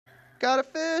Got a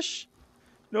fish.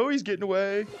 No, he's getting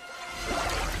away.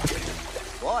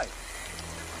 Boy,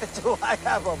 do I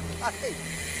have a bite.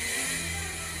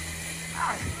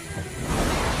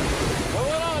 Hold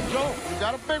it on, Joe. You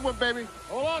got a big one, baby.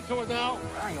 Hold on to it now.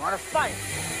 You want to fight?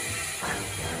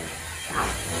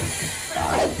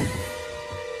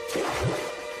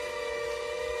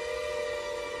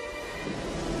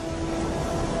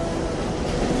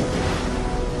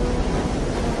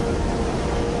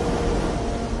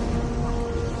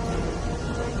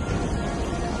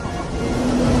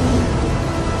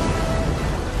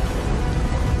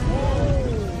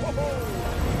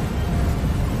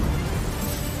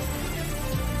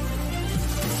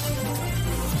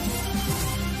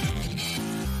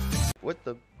 What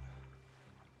the?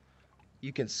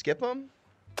 You can skip them?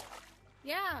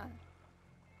 Yeah.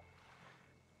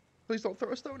 Please don't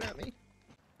throw a stone at me.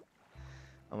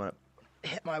 I'm gonna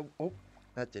hit my. Oh,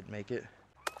 that didn't make it.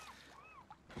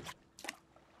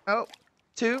 Oh,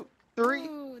 2, 3.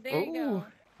 Ooh, there you go.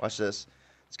 Watch this.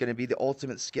 It's gonna be the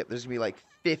ultimate skip. There's gonna be like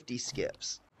 50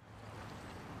 skips.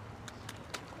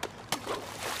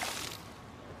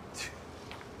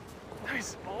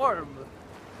 Nice arm.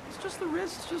 It's just the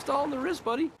wrist. It's just all in the wrist,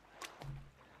 buddy.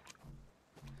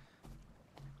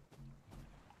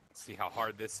 See how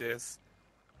hard this is?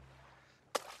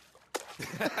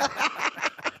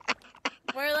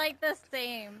 We're like the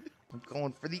same. I'm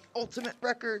going for the ultimate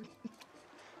record.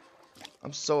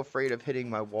 I'm so afraid of hitting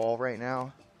my wall right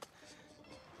now.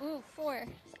 Ooh, 4.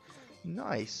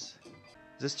 Nice.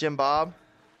 Is this Jim Bob?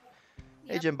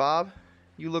 Yep. Hey, Jim Bob.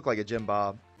 You look like a Jim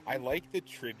Bob. I like the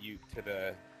tribute to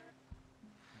the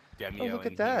Demeo. Oh, look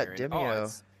in at that, here. And-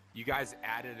 Demeo. you guys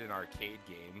added an arcade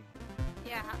game.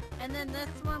 Yeah, and then this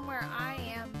one where I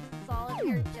am,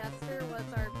 Solitaire Jester, was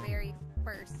our very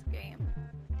first game.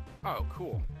 Oh,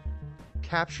 cool.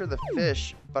 Capture the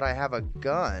fish, but I have a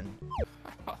gun.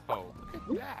 Oh,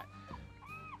 look at that.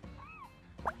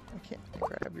 I can't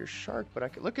grab your shark, but I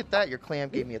can. Look at that. Your clam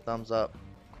gave me a thumbs up.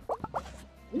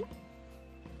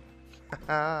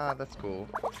 Haha, that's cool.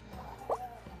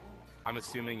 I'm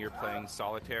assuming you're playing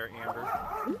Solitaire, Amber?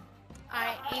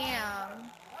 I am.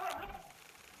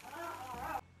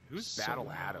 Who's So Battle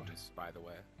loud. Adams, by the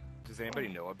way? Does anybody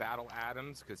know a Battle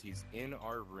Adams? Because he's in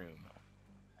our room.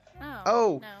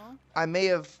 Oh. No. I may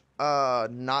have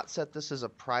not set this as a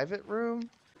private room.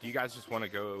 Do you guys just want to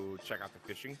go check out the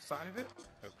fishing side of it?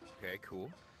 Okay, cool.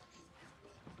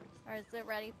 Or is it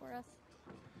ready for us?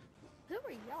 Who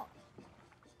are y'all?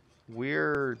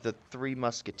 We're the Three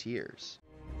Musketeers.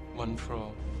 One for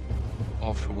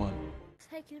all for one.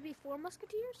 Hey, can it be 4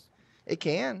 musketeers? It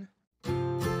can.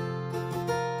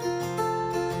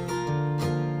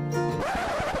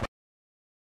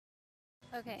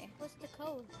 Okay. What's the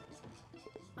code?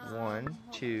 1,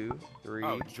 2, 3,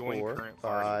 Oh, join 4, current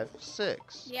party. 5,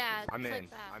 6. Yeah, I'm click in.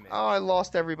 that. I'm in. Oh, I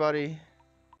lost everybody.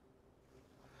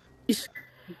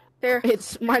 There,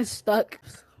 mine's stuck.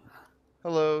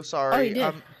 Hello, sorry. Oh, you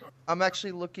did. I'm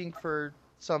actually looking for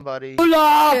somebody.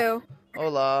 Hola!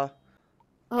 Hola.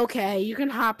 Okay, you can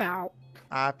hop out.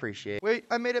 I appreciate it. Wait,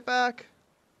 I made it back.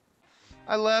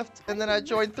 I left, and then I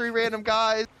joined 3 random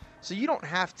guys. So you don't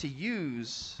have to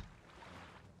use...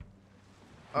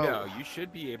 Oh, No, you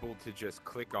should be able to just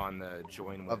click on the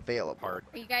join with available. part.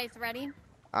 Are you guys ready?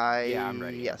 Yeah, I'm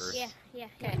ready, Yes. Amber. Yeah,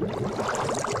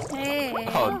 okay. Hey.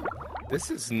 Oh, this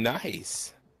is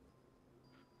nice.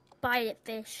 Bite it,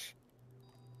 fish.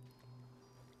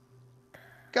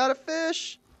 Got a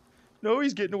fish. No,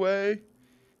 he's getting away.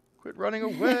 Quit running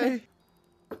away.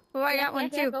 Oh, I got one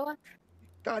too.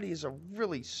 God, he's a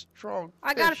really strong fish.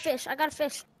 I got a fish. I got a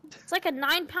fish. It's like a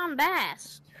 9-pound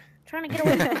bass. Trying to get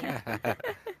away from me.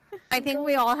 I think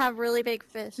we all have really big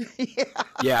fish.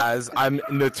 Yeah, as I'm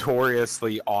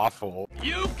notoriously awful.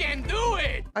 You can do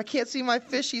it! I can't see my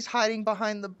fish. He's hiding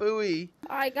behind the buoy.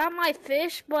 I got my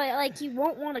fish, but like he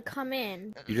won't want to come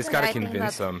in. You just gotta I think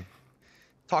convince that's- him.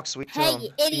 Talk sweet to Hey, him. you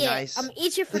Be idiot! nice. I'm gonna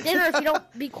eat you for dinner if you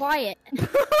don't be quiet.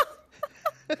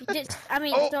 Oh, I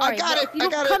sorry, got but it, if you I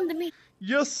don't got come it. to me,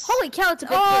 Yes. holy cow, it's a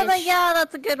big Oh fish. my god,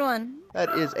 that's a good one. That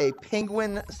is a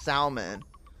penguin salmon.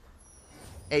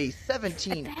 A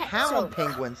 17-pound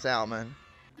penguin salmon.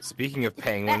 Speaking of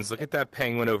penguins, look at that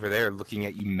penguin over there looking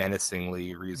at you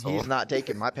menacingly, Reasel. He's not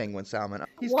taking my penguin salmon.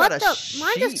 He's What got a the?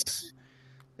 Mine sheep. just...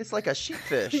 It's like a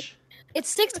sheepfish. It's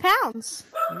 6 pounds.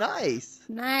 Nice.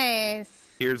 Nice.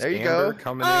 Here's There you Amber go.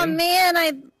 coming Oh in.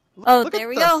 man, Oh, Look there at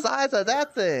we the go. size of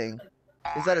that thing.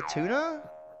 Is that a tuna?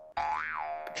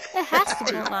 It has to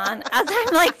be. Hold on. As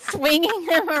I'm like swinging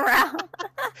him around.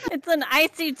 It's an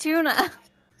icy tuna.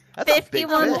 That's a big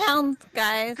 51 fish. pounds,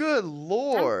 guys. Good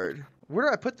lord. Where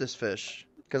do I put this fish?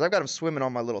 Because I've got him swimming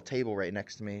on my little table right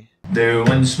next to me. There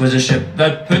once was a ship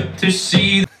that put to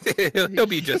sea. He'll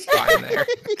be just fine there.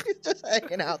 He's just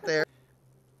hanging out there.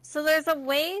 So there's a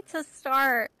way to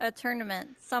start a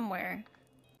tournament somewhere.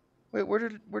 Wait, where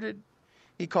did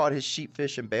he caught his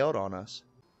sheepfish and bailed on us?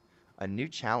 A new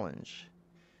challenge.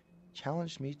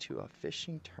 Challenged me to a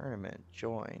fishing tournament.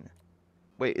 Join.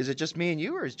 Wait, is it just me and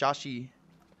you, or is Joshy?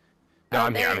 No, Oh,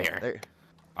 I'm here. I'm there. here. There.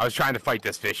 I was trying to fight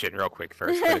this fish in real quick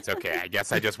first, but it's okay. I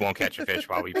guess I just won't catch a fish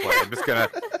while we play. I'm just gonna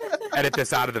edit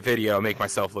this out of the video, make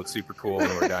myself look super cool when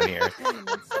we're done here.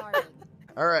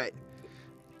 All right.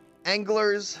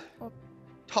 Anglers,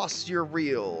 toss your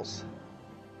reels.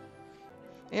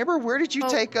 Amber, where did you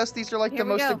take us? These are like the Here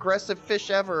we most go. aggressive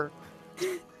fish ever.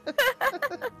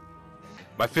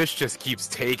 My fish just keeps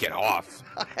taking off.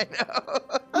 I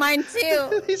know. Mine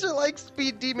too. These are like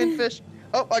speed demon fish.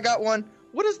 Oh, I got one.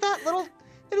 What is that little?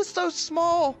 It is so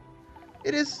small.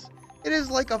 It is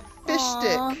like a fish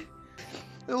Aw. stick.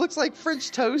 It looks like French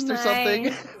toast or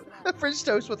something. French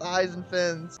toast with eyes and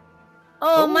fins.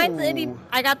 Oh, mine's Ooh. itty.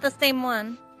 I got the same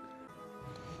one.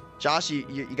 Josh,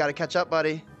 you got to catch up,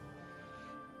 buddy.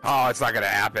 Oh, it's not gonna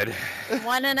happen.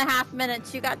 1.5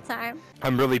 minutes. You got time.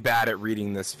 I'm really bad at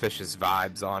reading this fish's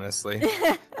vibes, honestly.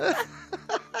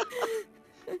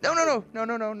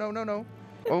 No.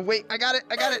 Oh, wait, I got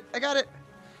it.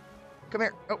 Come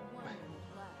here. Oh,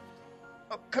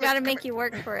 come Gotta here. make you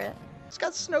work for it. It's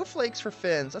got snowflakes for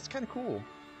fins. That's kind of cool.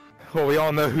 Well, we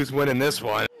all know who's winning this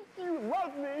one. You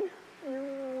love me.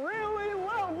 You really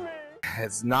love me.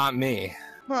 It's not me.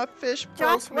 My fish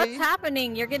Josh, broke what's me.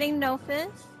 happening? You're getting no fish?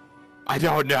 I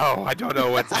don't know. I don't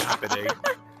know what's happening.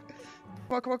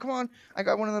 Come on. I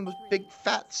got one of them big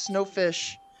fat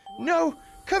snowfish. No,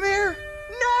 come here.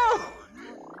 No.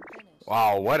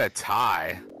 Wow, what a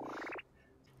tie.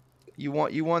 You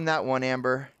won that one,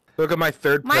 Amber. Look at my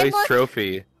third Mine place look-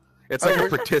 trophy. It's like a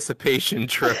participation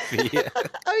trophy.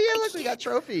 Oh yeah, look, we got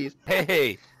trophies. Hey,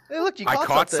 Hey, look, you I caught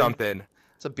caught something. something.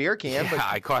 It's a beer can, Yeah,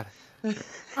 I caught. Oh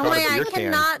Caught my a god, I beer can.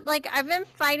 cannot, like, I've been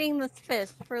fighting this fish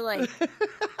for like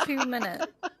 2 minutes.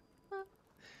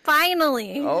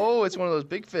 Finally! Oh, it's one of those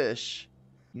big fish.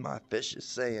 My fish is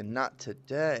saying not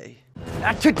today.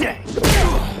 Not today.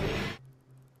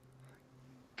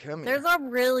 Come here. There's a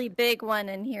really big one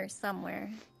in here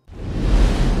somewhere.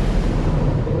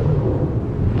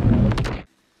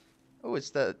 Oh,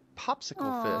 it's the popsicle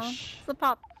Aw, fish. it's the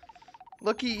pop.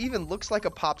 Look, he even looks like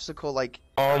a popsicle. Like,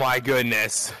 Oh my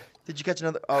goodness. did you catch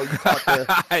another? Oh, you caught the.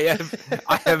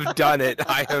 I have done it.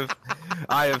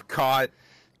 I have caught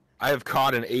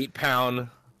an 8-pound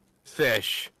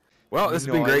fish. Well, this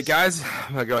has been great, guys.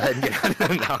 I'm gonna go ahead and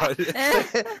get out of it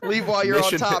now. Leave while you're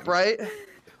Mission- on top, right?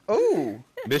 Oh,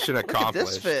 Mission look at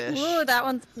this accomplished. fish. Ooh, that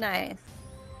one's nice.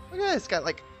 Look at that. It's got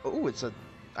like. Oh, it's a.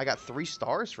 I got 3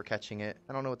 stars for catching it.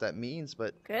 I don't know what that means,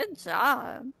 but Good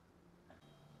job.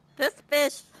 This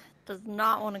fish does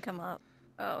not want to come up.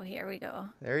 Oh, here we go.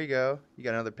 there you go. You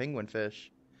got another penguin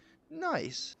fish.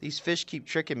 Nice. These fish keep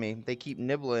tricking me. They keep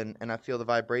nibbling, and I feel the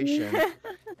vibration.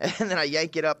 And then I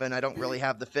yank it up, and I don't really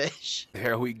have the fish.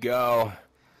 There we go.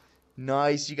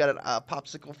 Nice. You got a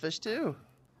popsicle fish, too.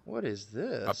 What is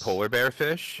this? A polar bear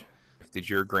fish. Did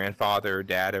your grandfather or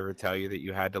dad ever tell you that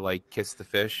you had to like kiss the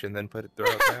fish and then throw it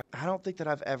back? I don't think that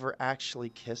I've ever actually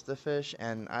kissed a fish,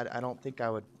 and I don't think I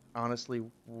would honestly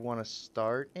want to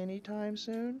start anytime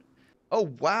soon. Oh,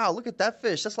 wow. Look at that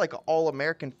fish. That's like an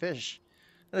all-American fish.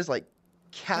 That is like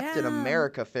Captain Yeah.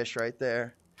 America fish right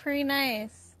there. Pretty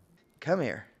nice. Come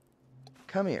here.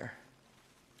 Come here.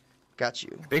 Got you.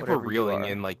 I think we're whatever you reeling are.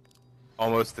 in like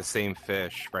almost the same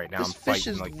fish right now. This I'm fish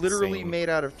fighting is like the literally same- made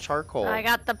out of charcoal. I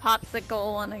got the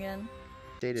popsicle one again.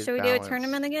 Dated Should we balance. do a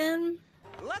tournament again?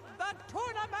 Let the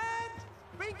tournament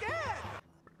begin.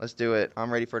 Let's do it.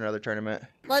 I'm ready for another tournament.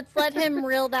 Let's let him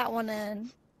reel that one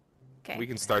in. Okay. We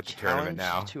can start the tournament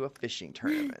now. Challenge to a fishing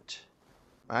tournament.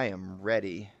 I am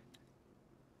ready.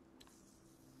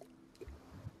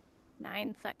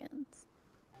 9 seconds.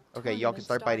 Okay, y'all can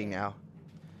start biting now.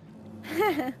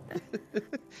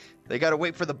 They gotta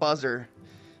wait for the buzzer.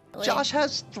 Really? Josh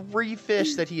has 3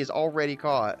 fish that he has already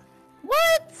caught.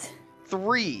 What?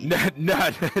 3. No,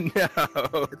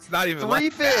 it's not even 3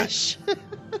 like that. fish.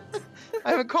 I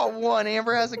haven't caught 1.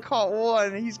 Amber hasn't caught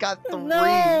 1, and he's got 3.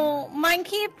 No, mine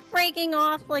keep breaking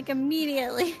off like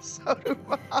immediately. So do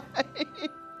I.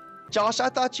 Josh, I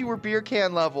thought you were beer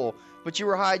can level, but you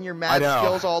were hiding your mad I know.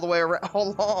 skills all the way around,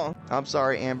 all along. I'm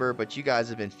sorry, Amber, but you guys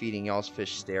have been feeding y'all's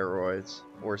fish steroids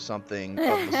or something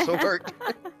of the sort.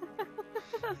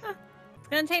 It's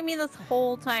gonna take me this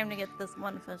whole time to get this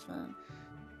one fish in.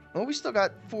 Well, we still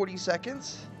got 40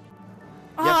 seconds.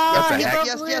 Ah, yes, he heck, broke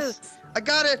yes, loose. yes. I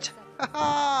got it!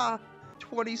 Haha!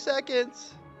 20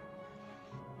 seconds.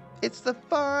 It's the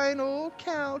final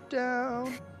countdown.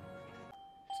 2,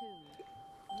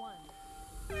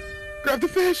 1. Grab the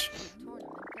fish. Tournament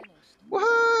finished.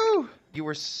 Woohoo! You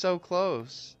were so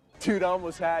close. Dude, I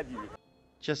almost had you.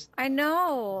 Just I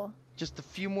know. a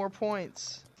few more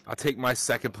points. I'll take my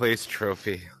second place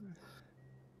trophy.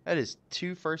 That is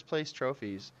 2 first place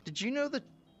trophies. Did you know that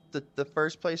the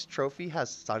first place trophy has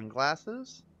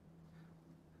sunglasses?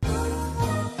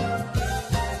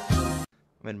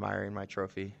 I'm admiring my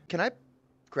trophy. Can I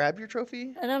grab your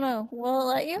trophy? I don't know. Will it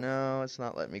let you? No, it's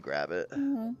not letting me grab it.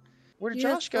 Mhm. Where did You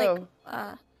Josh just, go?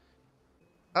 like,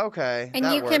 Okay, and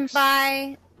that you can works.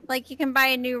 buy, like, you can buy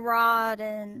a new rod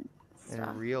and stuff.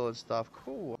 And reel and stuff.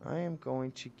 Cool. I am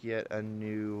going to get a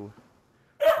new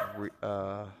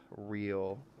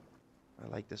reel. I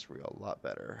like this reel a lot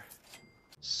better.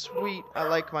 Sweet. I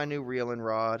like my new reel and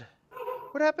rod.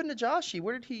 What happened to Joshy?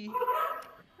 Where did he...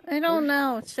 I don't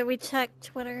know. Should we check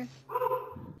Twitter?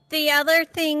 The other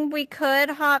thing, we could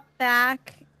hop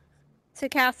back to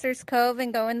Caster's Cove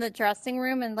and go in the dressing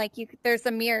room and, like, there's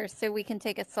a mirror so we can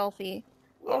take a selfie.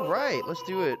 All right, let's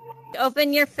do it.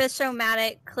 Open your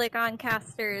Fish-O-Matic, click on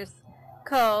Caster's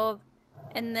Cove,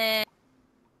 and then...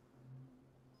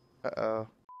 Uh-oh.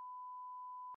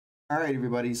 Alright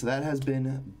everybody, so that has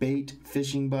been Bait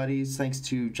Fishing Buddies. Thanks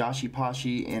to Joshy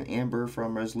Poshi and Amber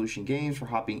from Resolution Games for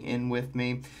hopping in with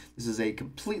me. This is a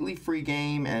completely free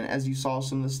game, and as you saw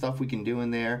some of the stuff we can do in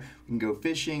there, we can go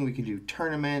fishing, we can do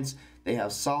tournaments, they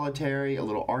have solitaire, a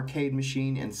little arcade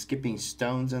machine, and skipping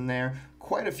stones in there.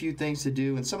 Quite a few things to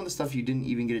do, and some of the stuff you didn't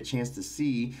even get a chance to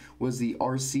see was the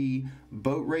RC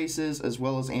boat races, as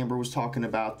well as Amber was talking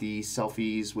about the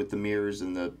selfies with the mirrors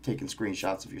and the taking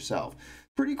screenshots of yourself.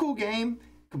 Pretty cool game,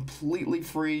 completely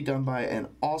free, done by an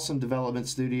awesome development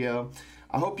studio.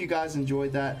 I hope you guys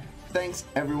enjoyed that. Thanks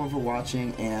everyone for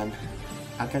watching, and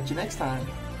I'll catch you next time.